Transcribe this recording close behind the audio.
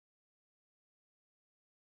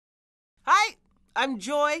Hi, I'm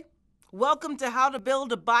Joy. Welcome to How to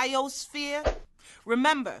Build a Biosphere.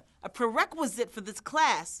 Remember, a prerequisite for this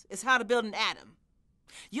class is how to build an atom.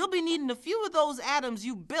 You'll be needing a few of those atoms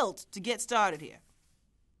you built to get started here.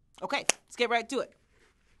 Okay, let's get right to it.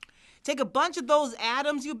 Take a bunch of those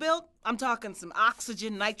atoms you built, I'm talking some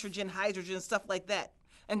oxygen, nitrogen, hydrogen, stuff like that,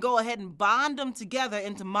 and go ahead and bond them together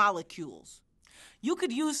into molecules. You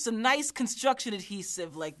could use some nice construction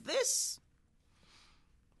adhesive like this,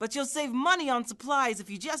 but you'll save money on supplies if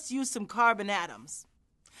you just use some carbon atoms.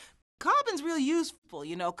 Carbon's real useful,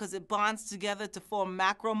 because it bonds together to form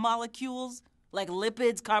macromolecules like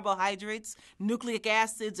lipids, carbohydrates, nucleic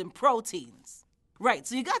acids, and proteins. Right,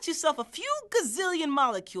 so you got yourself a few gazillion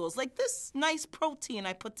molecules, like this nice protein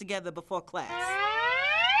I put together before class.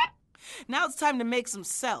 Now it's time to make some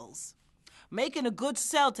cells. Making a good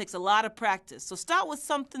cell takes a lot of practice, so start with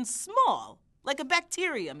something small, like a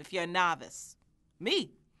bacterium if you're a novice.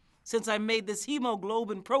 Me, since I made this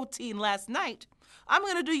hemoglobin protein last night, I'm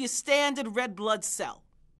going to do your standard red blood cell.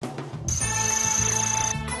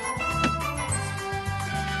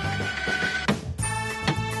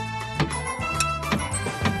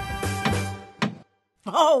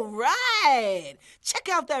 All right, check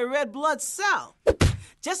out that red blood cell.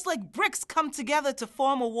 Just like bricks come together to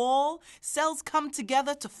form a wall, cells come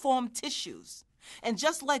together to form tissues. And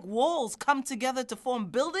just like walls come together to form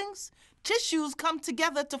buildings, tissues come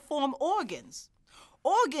together to form organs.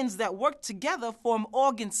 Organs that work together form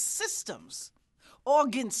organ systems.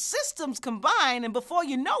 Organ systems combine, and before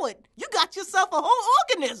you know it, you got yourself a whole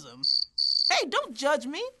organism. Hey, don't judge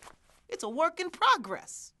me. It's a work in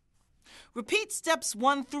progress. Repeat steps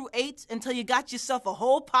 1 through 8 until you got yourself a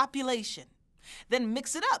whole population. Then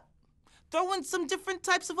mix it up. Throw in some different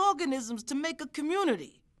types of organisms to make a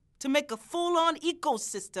community. To make a full-on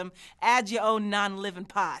ecosystem, add your own non-living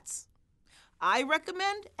parts. I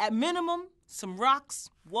recommend, at minimum, some rocks,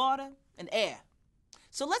 water, and air.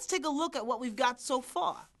 So let's take a look at what we've got so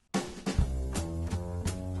far.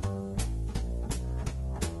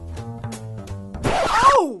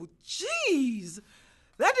 Oh, jeez!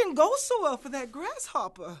 That didn't go so well for that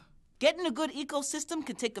grasshopper. Getting a good ecosystem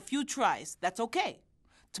can take a few tries. That's okay.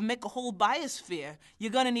 To make a whole biosphere,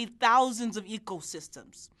 you're going to need thousands of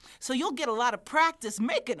ecosystems. So you'll get a lot of practice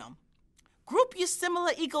making them. Group your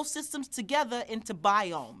similar ecosystems together into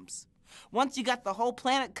biomes. Once you got the whole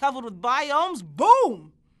planet covered with biomes,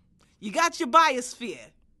 boom! You got your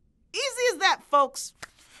biosphere. Easy as that, folks.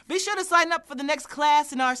 Be sure to sign up for the next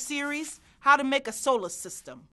class in our series, How to Make a Solar System.